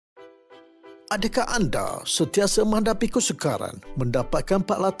Adakah anda sentiasa menghadapi kesukaran mendapatkan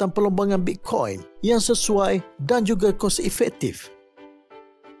peralatan perlombangan Bitcoin yang sesuai dan juga kos efektif?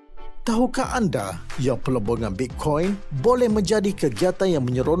 Tahukah anda yang perlombangan Bitcoin boleh menjadi kegiatan yang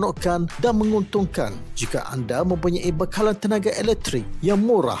menyeronokkan dan menguntungkan jika anda mempunyai bekalan tenaga elektrik yang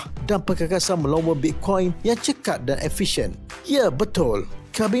murah dan perkakasan melomba Bitcoin yang cekat dan efisien? Ya, betul.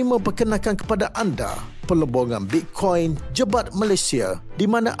 Kami memperkenalkan kepada anda perlombangan Bitcoin Jebat Malaysia, di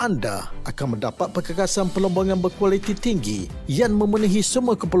mana anda akan mendapat perkakasan perlombangan berkualiti tinggi yang memenuhi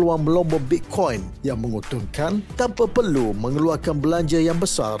semua keperluan melomba Bitcoin yang menguntungkan tanpa perlu mengeluarkan belanja yang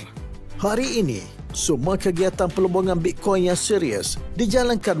besar. Hari ini, semua kegiatan perlombangan Bitcoin yang serius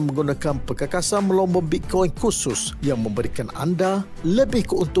dijalankan menggunakan perkakasan melomba Bitcoin khusus yang memberikan anda lebih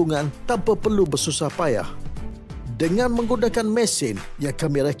keuntungan tanpa perlu bersusah payah. Dengan menggunakan mesin yang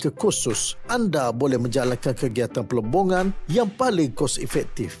kami reka khusus, anda boleh menjalankan kegiatan perlombongan yang paling kos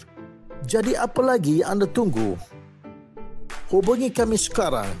efektif. Jadi apa lagi yang anda tunggu? Hubungi kami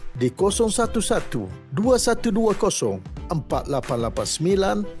sekarang di 011-2120-4889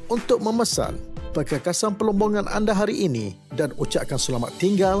 untuk memesan perkakasan perlombongan anda hari ini dan ucapkan selamat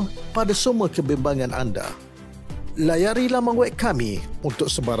tinggal pada semua kebimbangan anda. Layari laman web kami untuk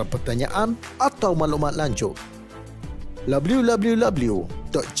sebarang pertanyaan atau maklumat lanjut.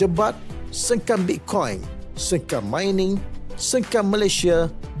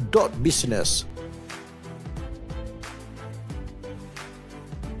 www.jebat-bitcoin-mining-malaysia.business